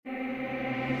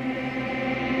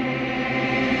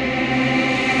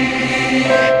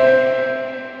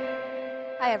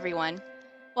Hi, everyone.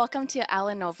 Welcome to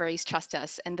Alan Overy's Trust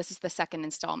Us, and this is the second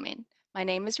installment. My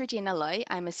name is Regina Loy.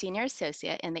 I'm a senior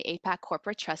associate in the APAC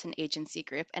Corporate Trust and Agency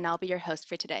Group, and I'll be your host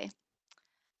for today.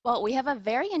 Well, we have a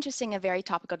very interesting and very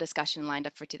topical discussion lined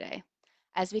up for today.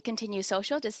 As we continue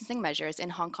social distancing measures in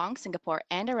Hong Kong, Singapore,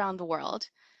 and around the world,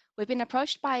 we've been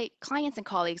approached by clients and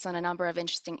colleagues on a number of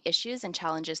interesting issues and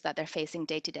challenges that they're facing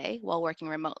day to day while working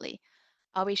remotely.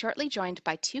 I'll be shortly joined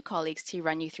by two colleagues to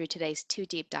run you through today's two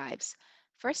deep dives.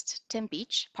 First, Tim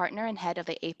Beach, partner and head of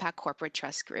the APAC Corporate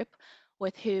Trust Group,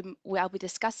 with whom I'll be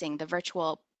discussing the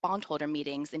virtual bondholder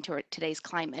meetings in today's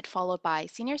climate, followed by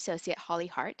Senior Associate Holly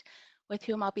Hart, with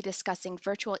whom I'll be discussing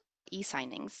virtual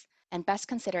e-signings and best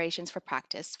considerations for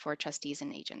practice for trustees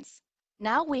and agents.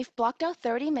 Now we've blocked out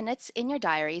 30 minutes in your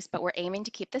diaries, but we're aiming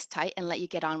to keep this tight and let you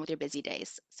get on with your busy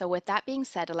days. So with that being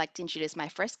said, I'd like to introduce my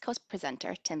first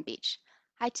co-presenter, Tim Beach.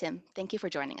 Hi, Tim. Thank you for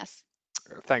joining us.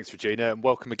 Thanks, Regina, and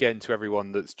welcome again to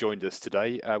everyone that's joined us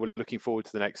today. We're looking forward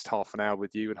to the next half an hour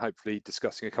with you and hopefully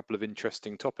discussing a couple of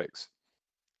interesting topics.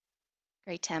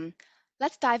 Great, Tim.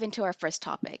 Let's dive into our first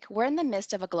topic. We're in the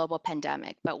midst of a global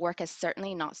pandemic, but work has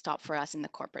certainly not stopped for us in the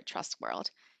corporate trust world.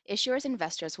 Issuers and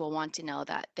investors will want to know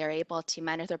that they're able to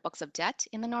manage their books of debt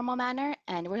in the normal manner,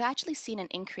 and we're actually seeing an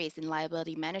increase in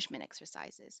liability management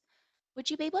exercises. Would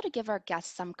you be able to give our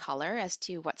guests some color as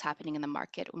to what's happening in the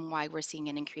market and why we're seeing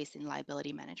an increase in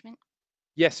liability management?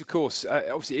 Yes, of course.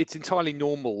 Obviously, it's entirely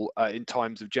normal in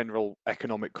times of general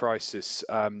economic crisis,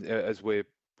 as we're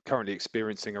currently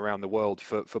experiencing around the world,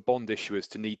 for bond issuers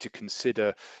to need to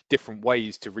consider different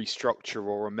ways to restructure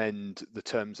or amend the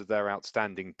terms of their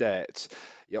outstanding debt.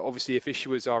 Yeah, obviously, if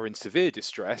issuers are in severe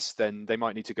distress, then they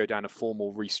might need to go down a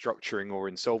formal restructuring or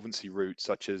insolvency route,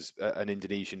 such as an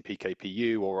Indonesian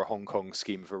PKPU or a Hong Kong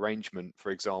scheme of arrangement,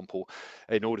 for example,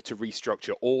 in order to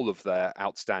restructure all of their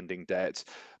outstanding debt.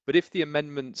 But if the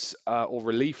amendments or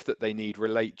relief that they need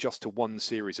relate just to one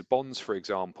series of bonds, for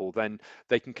example, then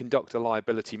they can conduct a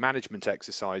liability management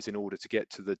exercise in order to get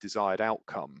to the desired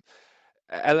outcome.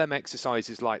 LM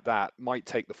exercises like that might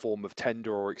take the form of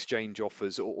tender or exchange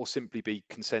offers, or simply be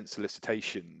consent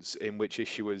solicitations in which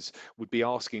issuers would be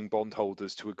asking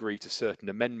bondholders to agree to certain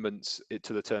amendments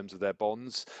to the terms of their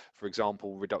bonds. For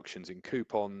example, reductions in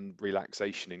coupon,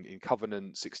 relaxation in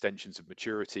covenants, extensions of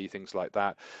maturity, things like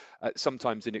that,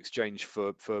 sometimes in exchange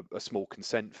for a small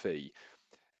consent fee.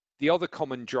 The other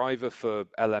common driver for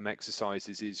LM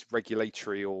exercises is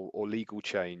regulatory or legal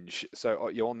change. So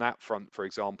on that front, for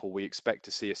example, we expect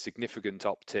to see a significant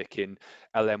uptick in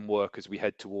LM work as we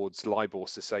head towards LIBOR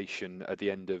cessation at the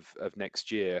end of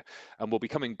next year. And we'll be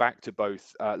coming back to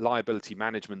both liability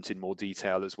management in more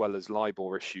detail as well as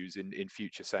LIBOR issues in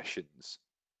future sessions.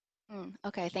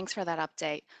 Okay, thanks for that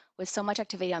update. With so much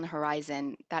activity on the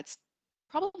horizon, that's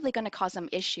probably going to cause some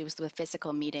issues with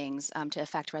physical meetings to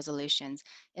affect resolutions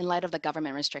in light of the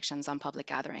government restrictions on public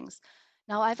gatherings.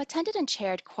 Now, I've attended and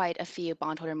chaired quite a few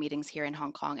bondholder meetings here in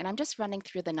Hong Kong, and I'm just running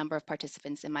through the number of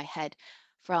participants in my head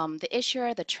from the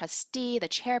issuer, the trustee, the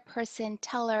chairperson,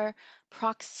 teller,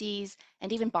 proxies,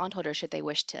 and even bondholders should they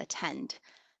wish to attend.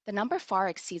 The number far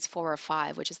exceeds four or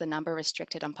five, which is the number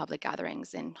restricted on public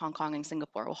gatherings in Hong Kong and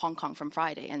Singapore, or Hong Kong from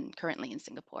Friday and currently in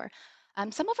Singapore.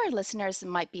 Some of our listeners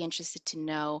might be interested to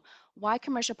know why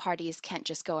commercial parties can't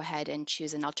just go ahead and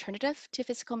choose an alternative to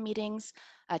physical meetings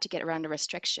to get around the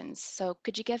restrictions. So,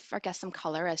 could you give our guests some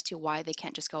color as to why they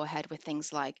can't just go ahead with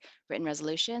things like written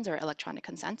resolutions or electronic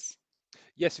consents?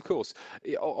 Yes, of course.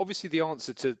 Obviously, the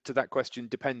answer to that question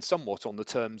depends somewhat on the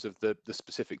terms of the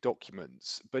specific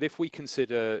documents. But if we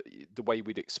consider the way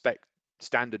we'd expect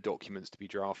standard documents to be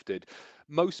drafted,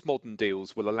 most modern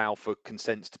deals will allow for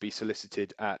consents to be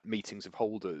solicited at meetings of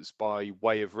holders by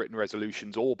way of written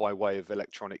resolutions or by way of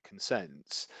electronic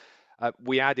consents.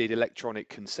 We added electronic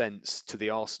consents to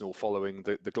the arsenal following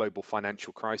the global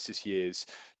financial crisis years,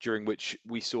 during which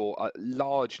we saw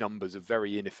large numbers of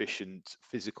very inefficient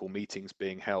physical meetings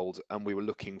being held, and we were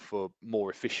looking for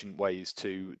more efficient ways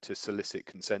to solicit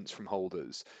consents from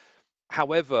holders.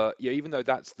 However, yeah, even though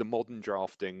that's the modern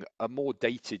drafting, a more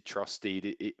dated trust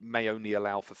deed, it may only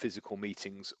allow for physical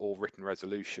meetings or written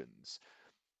resolutions.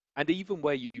 And even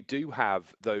where you do have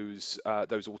those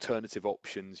alternative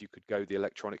options, you could go the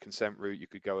electronic consent route, you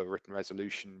could go a written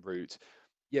resolution route.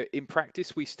 Yeah, in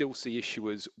practice, we still see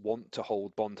issuers want to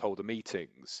hold bondholder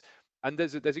meetings, and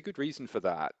there's a good reason for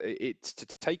that. It's to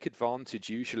take advantage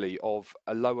usually of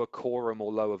a lower quorum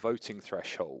or lower voting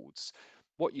thresholds.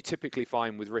 What you typically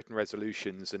find with written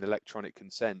resolutions and electronic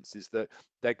consents is that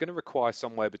they're going to require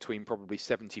somewhere between probably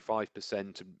 75%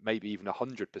 and maybe even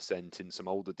 100% in some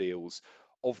older deals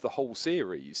of the whole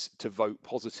series to vote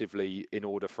positively in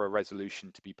order for a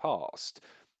resolution to be passed.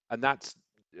 And that's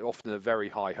often a very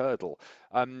high hurdle.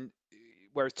 Um,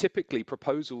 Whereas typically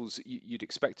proposals you'd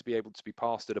expect to be able to be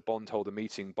passed at a bondholder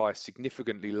meeting by a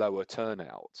significantly lower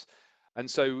turnout. And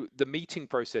so the meeting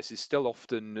process is still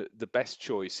often the best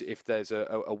choice if there's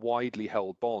a widely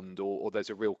held bond, or there's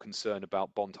a real concern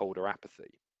about bondholder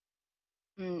apathy.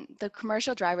 The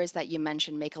commercial drivers that you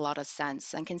mentioned make a lot of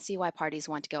sense and can see why parties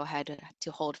want to go ahead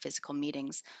to hold physical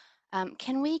meetings.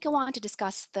 Can we go on to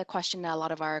discuss the question that a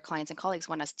lot of our clients and colleagues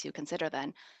want us to consider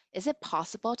then? Is it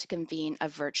possible to convene a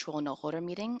virtual no holder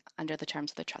meeting under the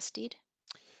terms of the trust deed?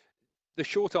 The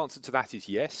short answer to that is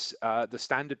yes. The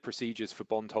standard procedures for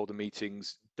bondholder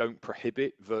meetings don't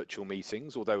prohibit virtual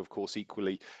meetings, although, of course,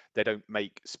 equally, they don't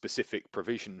make specific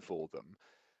provision for them.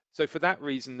 So, for that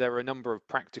reason, there are a number of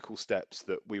practical steps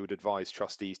that we would advise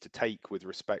trustees to take with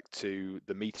respect to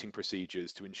the meeting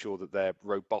procedures to ensure that they're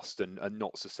robust and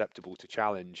not susceptible to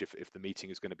challenge if the meeting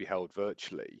is going to be held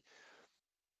virtually.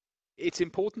 It's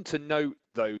important to note,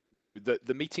 though, that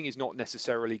the meeting is not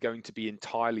necessarily going to be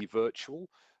entirely virtual.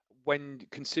 When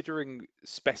considering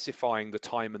specifying the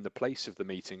time and the place of the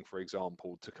meeting, for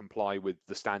example, to comply with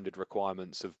the standard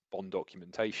requirements of bond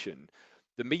documentation,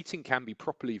 the meeting can be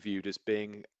properly viewed as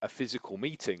being a physical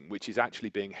meeting, which is actually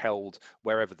being held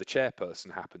wherever the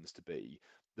chairperson happens to be.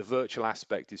 The virtual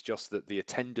aspect is just that the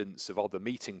attendance of other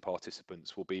meeting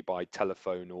participants will be by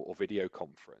telephone or video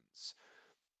conference.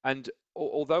 And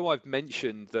although I've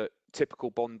mentioned that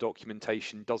typical bond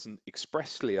documentation doesn't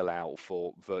expressly allow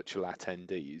for virtual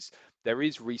attendees, there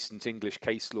is recent English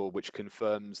case law which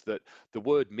confirms that the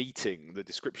word meeting, the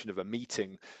description of a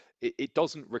meeting, it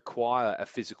doesn't require a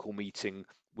physical meeting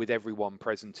with everyone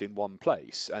present in one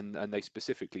place. And they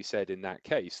specifically said in that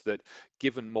case that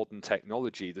given modern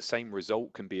technology, the same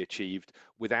result can be achieved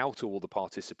without all the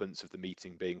participants of the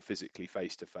meeting being physically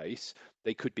face to face.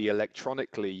 They could be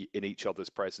electronically in each other's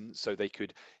presence, so they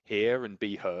could hear and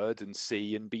be heard and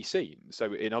see and be seen.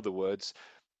 So, in other words,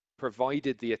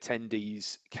 provided the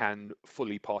attendees can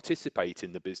fully participate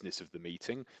in the business of the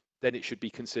meeting, then it should be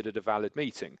considered a valid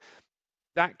meeting.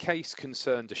 That case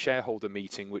concerned a shareholder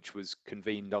meeting which was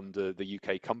convened under the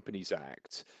UK Companies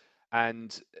Act.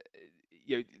 And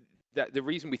you know, that the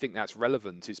reason we think that's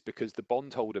relevant is because the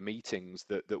bondholder meetings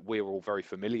that we're all very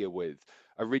familiar with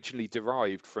originally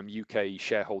derived from UK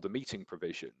shareholder meeting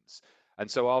provisions. And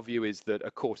so our view is that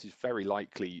a court is very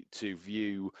likely to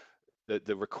view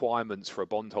the requirements for a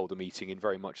bondholder meeting in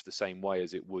very much the same way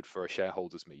as it would for a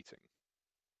shareholders meeting.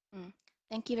 Mm.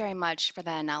 Thank you very much for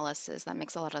the analysis. That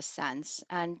makes a lot of sense.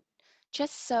 And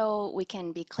just so we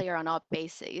can be clear on all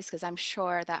bases, because I'm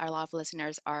sure that a lot of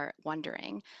listeners are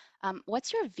wondering,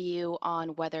 what's your view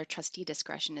on whether trustee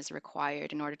discretion is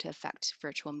required in order to affect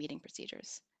virtual meeting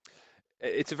procedures?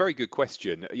 It's a very good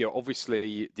question.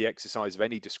 Obviously, the exercise of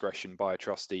any discretion by a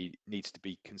trustee needs to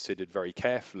be considered very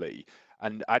carefully.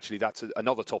 And actually, that's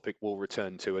another topic we'll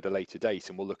return to at a later date,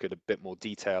 and we'll look at a bit more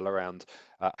detail around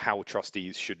how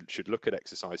trustees should look at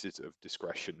exercises of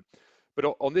discretion. But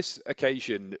on this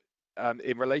occasion,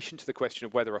 in relation to the question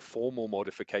of whether a formal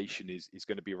modification is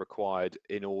going to be required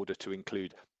in order to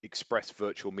include express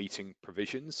virtual meeting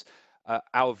provisions,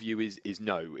 our view is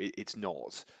no, it's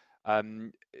not.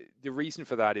 Um, the reason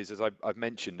for that is, as I've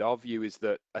mentioned, our view is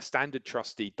that a standard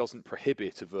trustee doesn't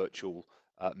prohibit a virtual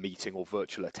meeting or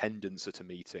virtual attendance at a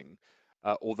meeting,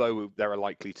 although there are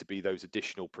likely to be those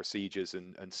additional procedures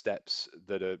and steps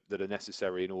that are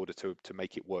necessary in order to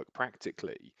make it work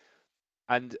practically.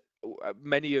 And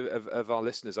many of our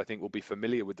listeners, I think, will be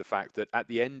familiar with the fact that at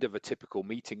the end of a typical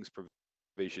meetings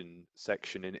provision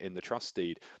section in the trust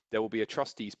deed, there will be a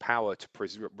trustee's power to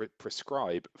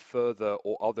prescribe further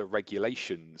or other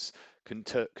regulations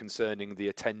concerning the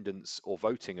attendance or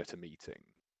voting at a meeting.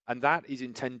 And that is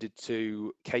intended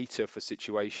to cater for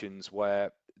situations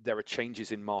where there are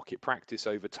changes in market practice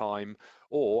over time,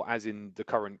 or, as in the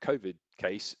current COVID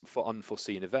case, for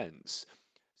unforeseen events.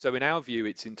 So, in our view,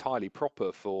 it's entirely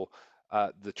proper for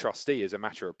the trustee, as a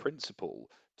matter of principle,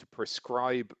 to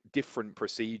prescribe different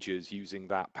procedures using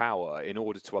that power in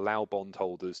order to allow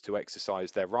bondholders to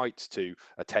exercise their rights to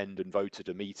attend and vote at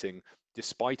a meeting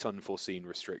despite unforeseen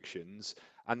restrictions.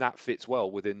 And that fits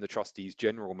well within the trustee's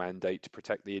general mandate to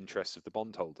protect the interests of the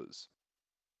bondholders.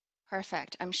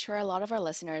 Perfect. I'm sure a lot of our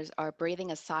listeners are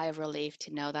breathing a sigh of relief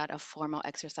to know that a formal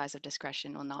exercise of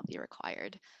discretion will not be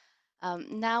required.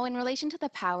 Now, in relation to the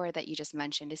power that you just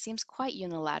mentioned, it seems quite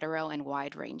unilateral and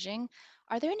wide ranging.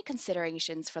 Are there any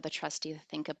considerations for the trustee to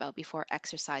think about before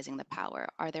exercising the power?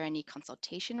 Are there any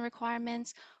consultation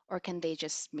requirements, or can they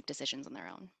just make decisions on their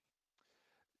own?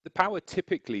 The power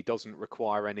typically doesn't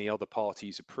require any other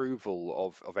party's approval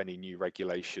of any new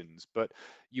regulations, but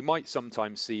you might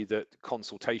sometimes see that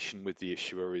consultation with the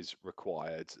issuer is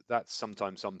required. That's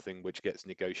sometimes something which gets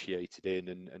negotiated in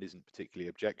and isn't particularly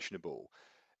objectionable.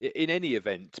 In any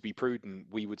event, to be prudent,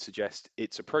 we would suggest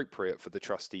it's appropriate for the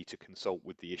trustee to consult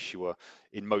with the issuer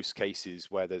in most cases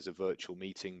where there's a virtual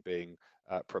meeting being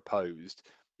proposed.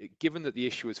 Given that the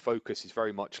issuer's focus is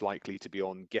very much likely to be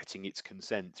on getting its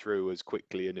consent through as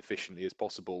quickly and efficiently as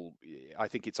possible, I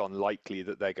think it's unlikely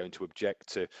that they're going to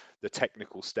object to the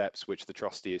technical steps which the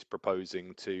trustee is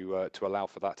proposing to allow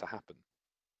for that to happen.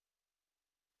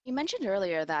 You mentioned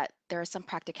earlier that there are some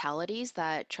practicalities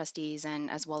that trustees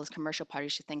and as well as commercial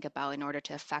parties should think about in order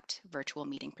to affect virtual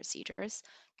meeting procedures.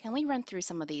 Can we run through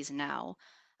some of these now?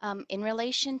 In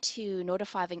relation to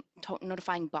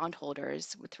notifying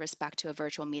bondholders with respect to a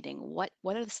virtual meeting, what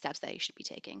are the steps that you should be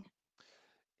taking?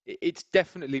 It's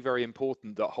definitely very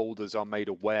important that holders are made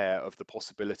aware of the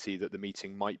possibility that the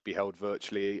meeting might be held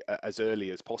virtually as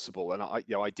early as possible. And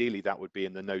ideally, that would be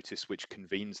in the notice which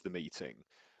convenes the meeting.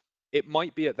 It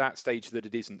might be at that stage that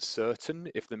it isn't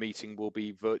certain if the meeting will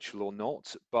be virtual or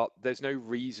not, but there's no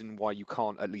reason why you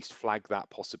can't at least flag that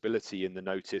possibility in the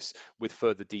notice with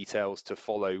further details to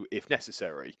follow if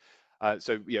necessary.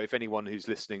 If anyone who's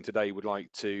listening today would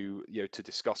like to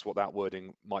discuss what that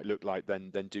wording might look like, then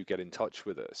do get in touch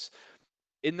with us.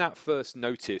 In that first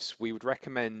notice, we would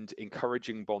recommend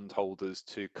encouraging bondholders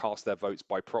to cast their votes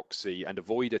by proxy and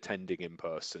avoid attending in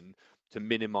person to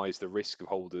minimize the risk of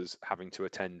holders having to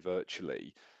attend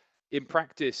virtually. In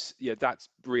practice, yeah, that's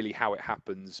really how it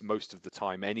happens most of the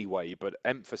time anyway, but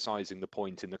emphasizing the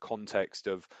point in the context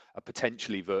of a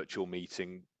potentially virtual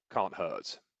meeting can't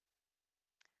hurt.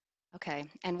 Okay,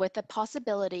 and with the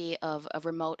possibility of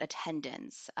remote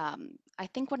attendance, I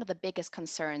think one of the biggest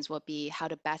concerns will be how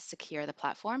to best secure the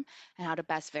platform and how to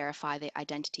best verify the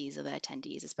identities of the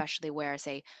attendees, especially where,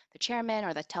 say, the chairman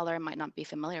or the teller might not be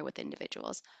familiar with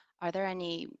individuals. Are there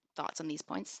any thoughts on these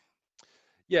points?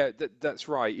 Yeah, that's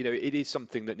right. It is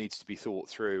something that needs to be thought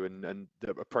through and the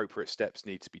appropriate steps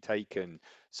need to be taken.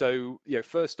 So,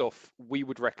 first off, we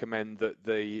would recommend that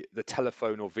the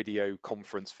telephone or video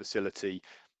conference facility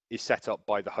is set up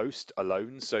by the host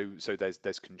alone. So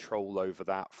there's control over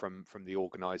that from the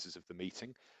organizers of the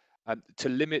meeting. To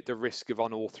limit the risk of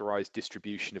unauthorized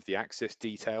distribution of the access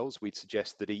details, we'd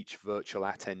suggest that each virtual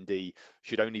attendee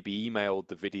should only be emailed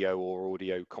the video or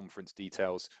audio conference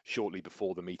details shortly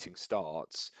before the meeting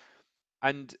starts.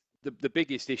 And the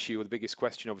biggest issue or the biggest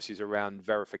question obviously is around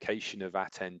verification of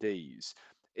attendees.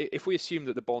 If we assume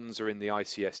that the bonds are in the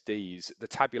ICSDs, the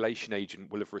tabulation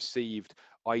agent will have received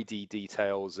ID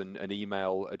details and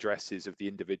email addresses of the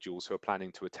individuals who are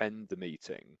planning to attend the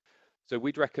meeting. So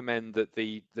we'd recommend that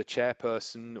the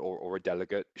chairperson or a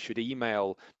delegate should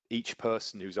email each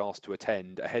person who's asked to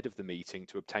attend ahead of the meeting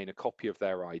to obtain a copy of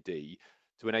their ID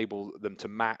to enable them to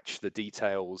match the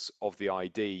details of the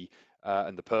ID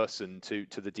and the person to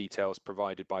the details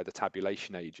provided by the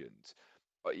tabulation agent.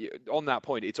 On that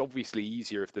point, it's obviously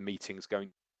easier if the meeting's going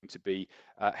to be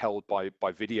held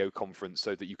by video conference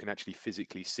so that you can actually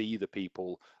physically see the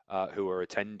people who are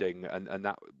attending, and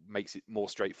that makes it more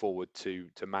straightforward to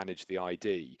manage the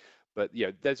ID. But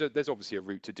there's obviously a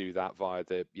route to do that via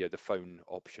the phone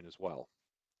option as well.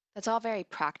 That's all very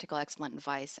practical, excellent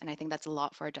advice, and I think that's a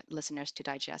lot for our listeners to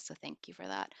digest, so thank you for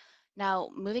that. Now,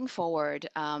 moving forward,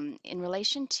 in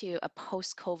relation to a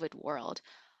post-COVID world,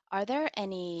 are there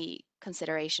any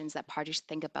considerations that parties should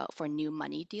think about for new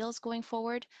money deals going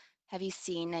forward? Have you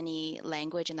seen any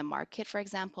language in the market, for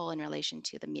example, in relation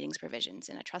to the meetings provisions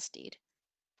in a trust deed?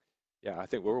 Yeah, I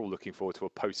think we're all looking forward to a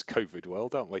post-COVID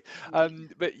world, aren't we?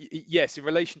 Right. Yes, in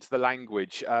relation to the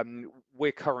language,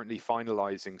 we're currently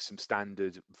finalising some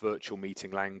standard virtual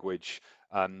meeting language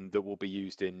that will be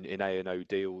used in A&O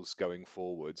deals going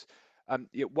forward.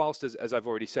 Whilst, as I've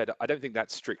already said, I don't think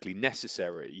that's strictly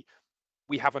necessary.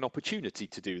 We have an opportunity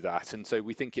to do that, and so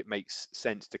we think it makes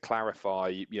sense to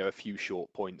clarify, a few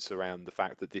short points around the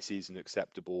fact that this is an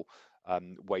acceptable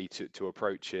way to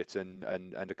approach it, and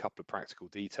a couple of practical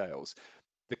details.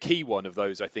 The key one of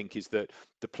those, I think, is that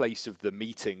the place of the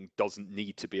meeting doesn't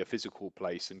need to be a physical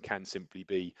place and can simply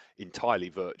be entirely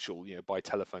virtual, by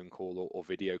telephone call or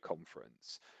video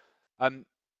conference. Um,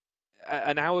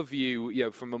 and our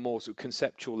view, from a more sort of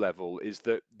conceptual level, is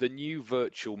that the new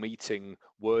virtual meeting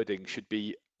wording should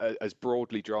be as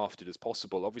broadly drafted as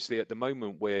possible. Obviously, at the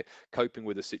moment, we're coping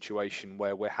with a situation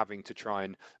where we're having to try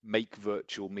and make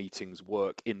virtual meetings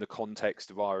work in the context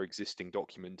of our existing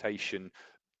documentation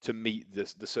to meet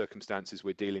the circumstances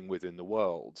we're dealing with in the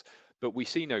world. But we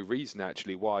see no reason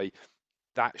actually why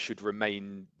that should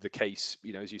remain the case,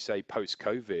 as you say,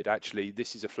 post-COVID. Actually,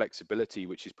 this is a flexibility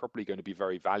which is probably going to be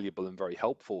very valuable and very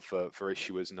helpful for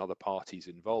issuers and other parties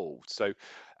involved. So,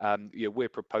 we're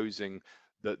proposing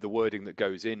that the wording that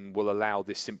goes in will allow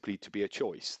this simply to be a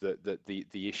choice, that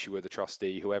the issuer, the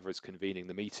trustee, whoever is convening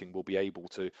the meeting, will be able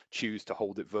to choose to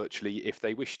hold it virtually if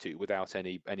they wish to, without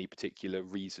any particular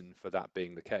reason for that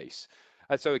being the case.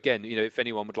 So again, if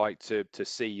anyone would like to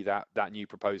see that new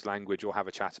proposed language or have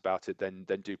a chat about it, then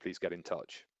do please get in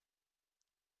touch.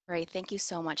 Great. Thank you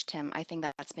so much, Tim. I think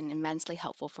that's been immensely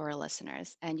helpful for our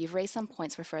listeners, and you've raised some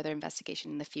points for further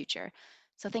investigation in the future.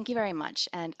 So thank you very much,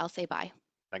 and I'll say bye.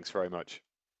 Thanks very much.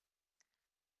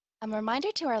 A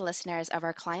reminder to our listeners of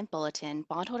our client bulletin,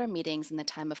 Bondholder Meetings in the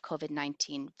Time of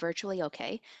COVID-19, Virtually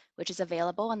OK, which is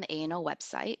available on the ANO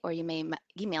website, or you may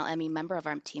email any member of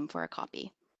our team for a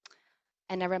copy.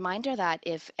 And a reminder that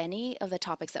if any of the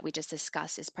topics that we just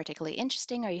discussed is particularly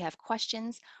interesting, or you have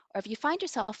questions, or if you find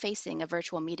yourself facing a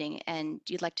virtual meeting and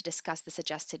you'd like to discuss the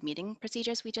suggested meeting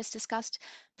procedures we just discussed,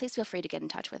 please feel free to get in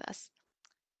touch with us.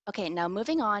 Okay, now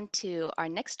moving on to our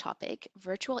next topic,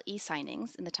 virtual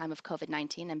e-signings in the time of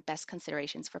COVID-19 and best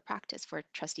considerations for practice for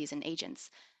trustees and agents.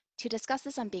 To discuss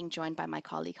this, I'm being joined by my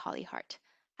colleague, Holly Hart.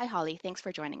 Hi, Holly. Thanks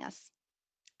for joining us.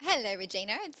 Hello,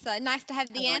 Regina. It's nice to have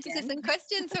the Hello answers to again. some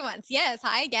questions for once. Yes,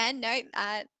 hi again. No,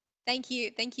 thank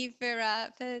you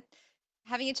for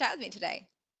having a chat with me today.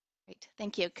 Great.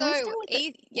 Thank you. Can we start So, with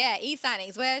the, yeah.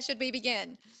 e-signings. Where should we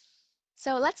begin?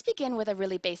 So let's begin with a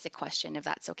really basic question, if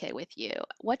that's okay with you.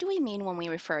 What do we mean when we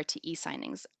refer to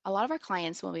e-signings? A lot of our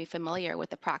clients will be familiar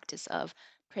with the practice of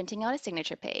printing out a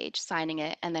signature page, signing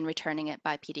it, and then returning it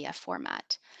by PDF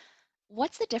format.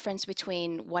 What's the difference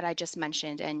between what I just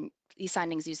mentioned and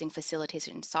e-signings using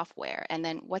facilitation software? And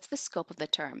then what's the scope of the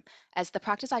term? As the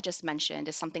practice I just mentioned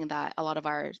is something that a lot of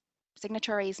our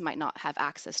signatories might not have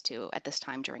access to at this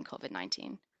time during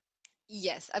COVID-19.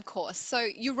 Yes, of course. So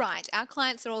you're right. Our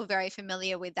clients are all very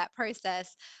familiar with that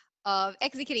process of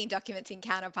executing documents in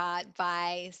Counterpart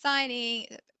by signing,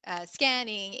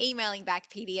 scanning, emailing back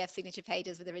PDF signature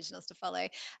pages with originals to follow.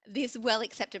 This well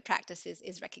accepted practice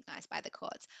is recognized by the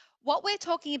courts. What we're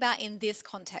talking about in this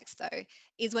context, though,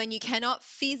 is when you cannot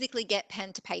physically get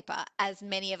pen to paper, as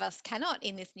many of us cannot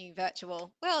in this new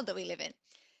virtual world that we live in.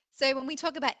 So when we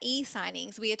talk about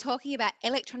e-signings, we are talking about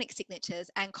electronic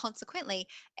signatures and consequently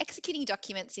executing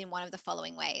documents in one of the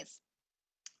following ways.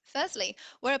 Firstly,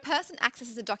 where a person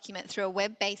accesses a document through a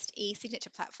web-based e-signature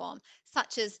platform,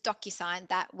 such as DocuSign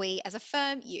that we as a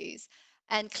firm use,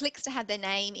 and clicks to have their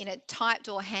name in a typed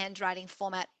or handwriting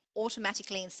format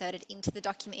automatically inserted into the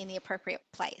document in the appropriate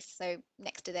place, so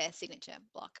next to their signature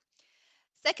block.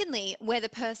 Secondly, where the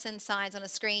person signs on a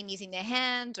screen using their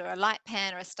hand or a light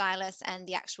pen or a stylus and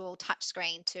the actual touch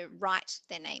screen to write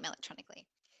their name electronically.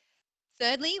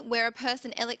 Thirdly, where a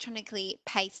person electronically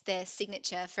pastes their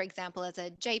signature, for example, as a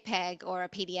JPEG or a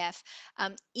PDF,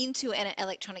 into an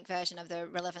electronic version of the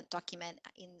relevant document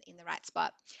in the right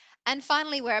spot. And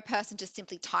finally, where a person just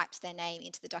simply types their name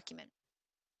into the document.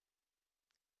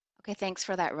 Okay, thanks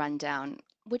for that rundown.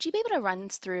 Would you be able to run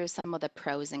through some of the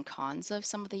pros and cons of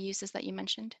some of the uses that you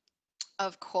mentioned?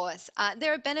 Of course.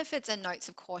 There are benefits and notes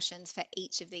of cautions for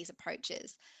each of these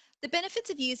approaches. The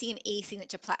benefits of using an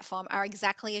e-signature platform are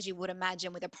exactly as you would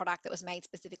imagine with a product that was made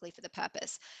specifically for the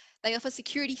purpose. They offer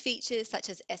security features such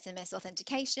as SMS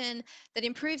authentication that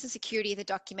improves the security of the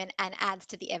document and adds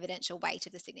to the evidential weight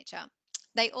of the signature.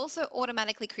 They also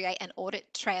automatically create an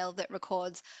audit trail that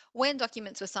records when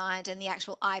documents were signed and the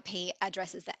actual IP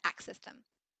addresses that access them.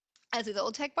 As with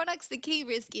all tech products, the key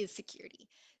risk is security.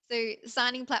 So,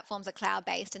 signing platforms are cloud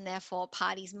based, and therefore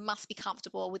parties must be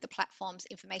comfortable with the platform's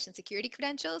information security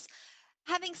credentials.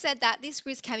 Having said that, this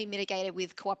risk can be mitigated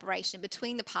with cooperation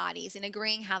between the parties in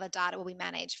agreeing how the data will be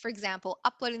managed. For example,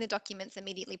 uploading the documents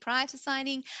immediately prior to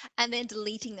signing and then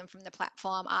deleting them from the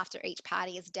platform after each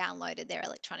party has downloaded their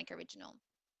electronic original.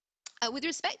 With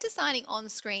respect to signing on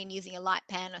screen using a light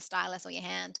pen or stylus or your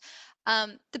hand,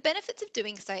 the benefits of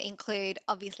doing so include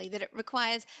obviously that it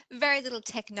requires very little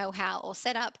tech know how or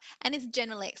setup and is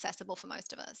generally accessible for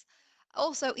most of us.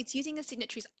 Also, it's using the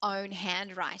signatory's own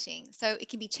handwriting, so it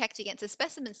can be checked against a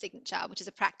specimen signature, which is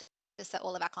a practice that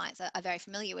all of our clients are very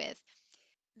familiar with.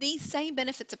 These same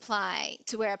benefits apply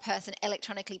to where a person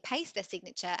electronically pastes their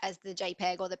signature as the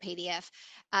JPEG or the PDF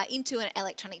into an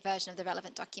electronic version of the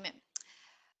relevant document.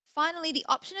 Finally, the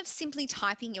option of simply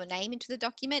typing your name into the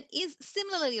document is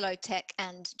similarly low tech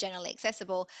and generally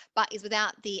accessible, but is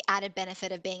without the added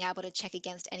benefit of being able to check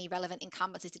against any relevant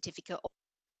incumbency certificate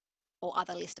or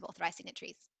other list of authorized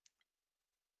signatories.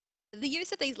 The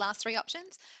use of these last three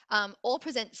options all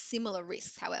present similar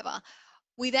risks, however.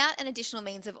 Without an additional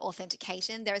means of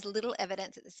authentication, there is little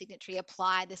evidence that the signatory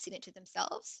applied the signature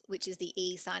themselves, which is the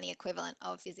e-signing equivalent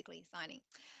of physically signing.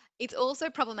 It's also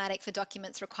problematic for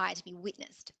documents required to be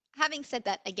witnessed. Having said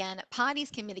that, again, parties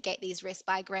can mitigate these risks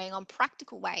by agreeing on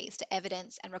practical ways to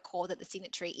evidence and record that the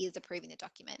signatory is approving the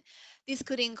document. This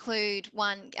could include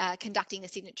one, conducting the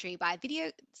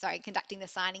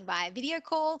signing by video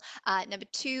call. Number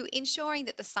two, ensuring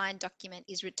that the signed document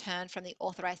is returned from the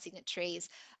authorized signatories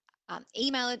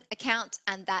email account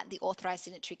and that the authorized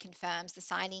signatory confirms the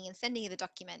signing and sending of the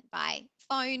document by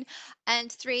phone.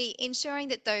 And three, ensuring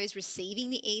that those receiving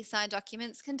the e-signed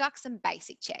documents conduct some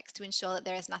basic checks to ensure that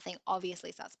there is nothing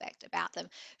obviously suspect about them.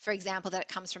 For example, that it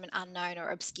comes from an unknown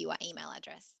or obscure email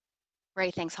address.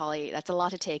 Great, thanks, Holly. That's a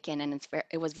lot to take in, and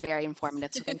it was very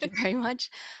informative, so thank you very much.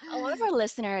 A lot of our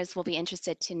listeners will be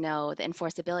interested to know the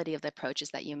enforceability of the approaches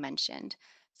that you mentioned.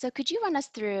 So could you run us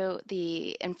through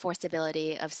the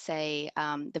enforceability of, say,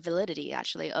 the validity,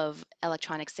 actually, of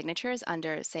electronic signatures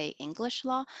under, say, English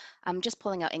law? I'm just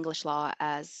pulling out English law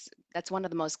as that's one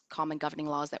of the most common governing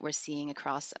laws that we're seeing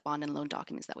across bond and loan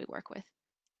documents that we work with.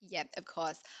 Yeah, of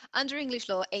course. Under English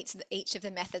law, each of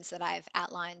the methods that I've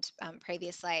outlined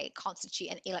previously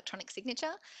constitute an electronic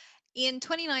signature. In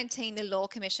 2019, the Law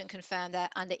Commission confirmed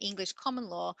that under English common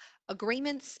law,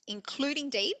 agreements, including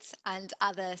deeds and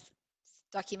other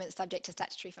documents subject to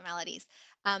statutory formalities,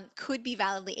 could be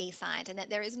validly e-signed, and that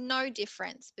there is no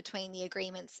difference between the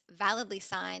agreements validly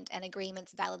signed and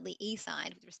agreements validly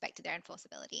e-signed with respect to their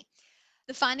enforceability.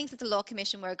 The findings of the Law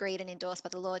Commission were agreed and endorsed by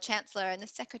the Lord Chancellor and the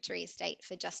Secretary of State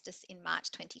for Justice in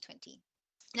March 2020.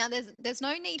 Now, there's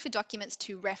no need for documents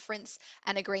to reference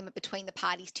an agreement between the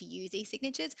parties to use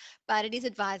e-signatures, but it is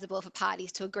advisable for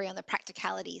parties to agree on the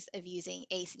practicalities of using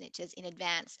e-signatures in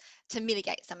advance to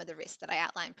mitigate some of the risks that I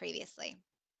outlined previously.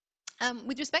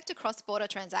 With respect to cross-border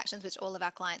transactions, which all of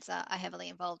our clients are heavily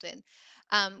involved in,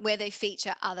 where they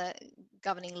feature other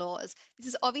governing laws, this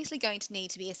is obviously going to need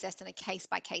to be assessed on a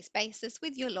case-by-case basis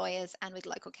with your lawyers and with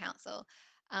local counsel.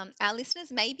 Our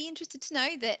listeners may be interested to know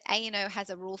that A&O has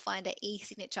a Rule Finder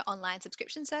e-signature online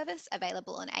subscription service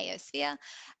available on AOSphere.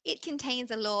 It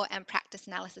contains a law and practice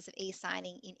analysis of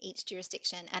e-signing in each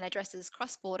jurisdiction and addresses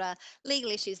cross-border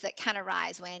legal issues that can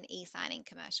arise when e-signing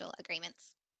commercial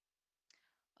agreements.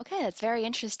 Okay, that's very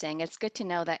interesting. It's good to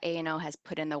know that A&O has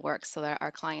put in the work so that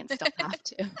our clients don't have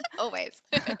to. Always.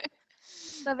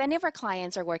 So if any of our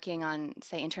clients are working on,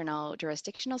 say, internal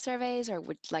jurisdictional surveys or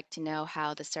would like to know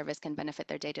how the service can benefit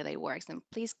their day-to-day works, then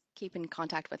please keep in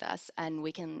contact with us and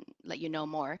we can let you know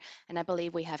more. And I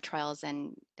believe we have trials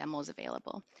and demos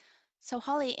available. So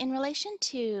Holly, in relation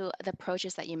to the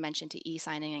approaches that you mentioned to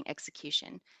e-signing and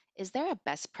execution, is there a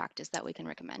best practice that we can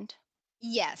recommend?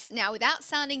 Yes. Now, without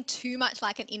sounding too much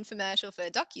like an infomercial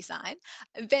for DocuSign,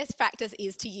 best practice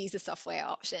is to use the software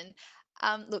option.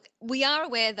 Look, we are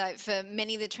aware though, for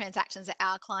many of the transactions that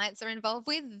our clients are involved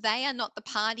with, they are not the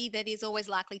party that is always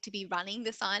likely to be running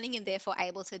the signing and therefore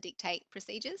able to dictate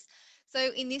procedures.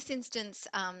 So in this instance,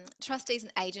 trustees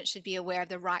and agents should be aware of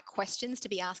the right questions to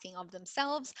be asking of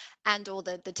themselves and or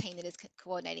the team that is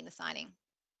coordinating the signing.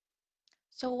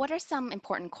 So what are some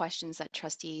important questions that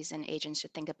trustees and agents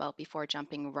should think about before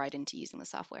jumping right into using the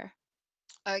software?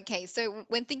 Okay, so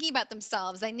when thinking about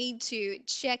themselves, they need to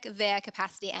check their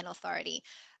capacity and authority.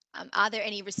 Are there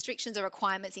any restrictions or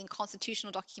requirements in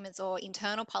constitutional documents or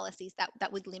internal policies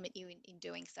that would limit you in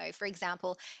doing so? For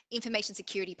example, information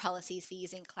security policies for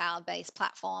using cloud-based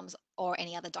platforms or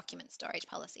any other document storage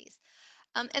policies.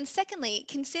 And secondly,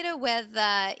 consider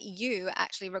whether you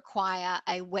actually require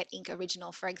a wet ink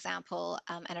original, for example,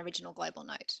 an original global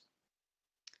note.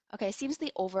 Okay, it seems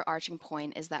the overarching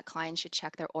point is that clients should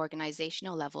check their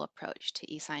organizational level approach to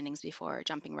e-signings before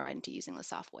jumping right into using the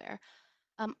software.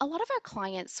 A lot of our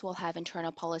clients will have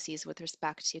internal policies with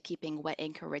respect to keeping wet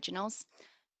ink originals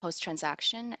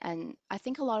post-transaction, and I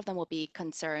think a lot of them will be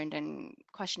concerned and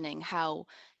questioning how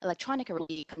electronic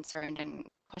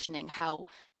originals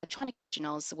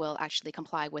will actually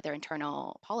comply with their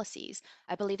internal policies.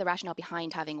 I believe the rationale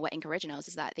behind having wet ink originals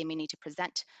is that they may need to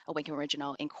present a wet ink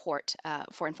original in court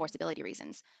for enforceability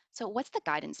reasons. So what's the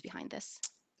guidance behind this?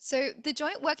 So, the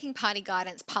Joint Working Party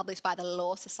guidance published by the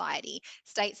Law Society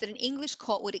states that an English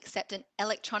court would accept an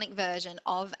electronic version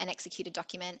of an executed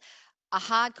document, a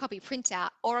hard copy printout,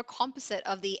 or a composite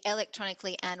of the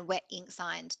electronically and wet ink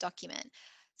signed document.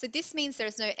 So, this means there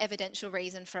is no evidential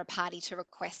reason for a party to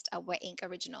request a wet ink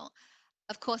original.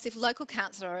 Of course, if local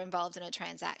counsel are involved in a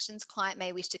transactions, client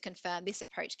may wish to confirm this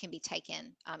approach can be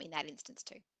taken in that instance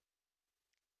too.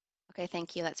 Okay,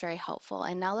 thank you. That's very helpful.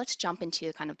 And now let's jump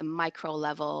into kind of the micro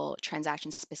level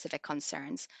transaction specific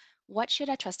concerns. what should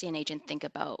a trustee and agent think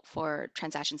about for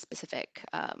transaction-specific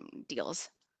deals?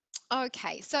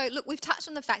 Okay, so look, we've touched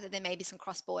on the fact that there may be some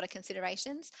cross-border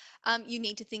considerations. You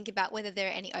need to think about whether there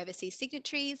are any overseas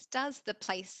signatories. Does the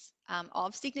place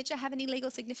of signature have any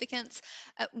legal significance?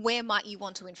 Where might you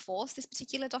want to enforce this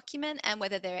particular document, and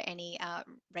whether there are any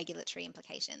regulatory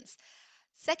implications?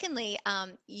 Secondly,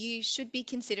 you should be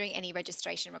considering any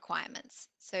registration requirements.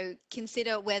 So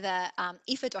consider whether,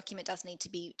 if a document does need to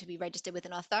be registered with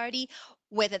an authority,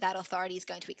 whether that authority is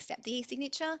going to accept the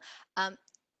e-signature.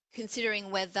 Considering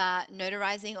whether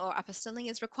notarizing or apostilling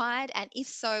is required, and if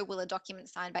so, will a document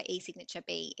signed by e-signature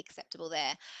be acceptable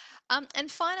there?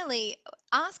 And finally,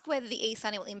 ask whether the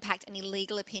e-signing will impact any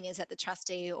legal opinions that the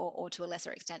trustee or to a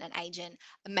lesser extent an agent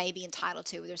may be entitled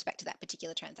to with respect to that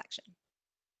particular transaction.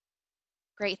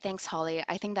 Great, thanks, Holly.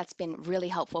 I think that's been really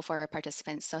helpful for our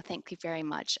participants, so thank you very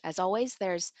much. As always,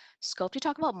 there's scope to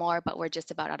talk about more, but we're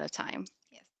just about out of time.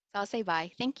 Yes. So I'll say bye.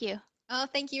 Thank you. Oh,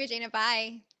 thank you, Regina.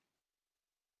 Bye.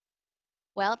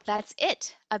 Well, that's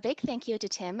it. A big thank you to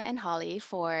Tim and Holly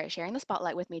for sharing the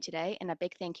spotlight with me today, and a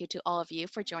big thank you to all of you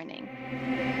for joining.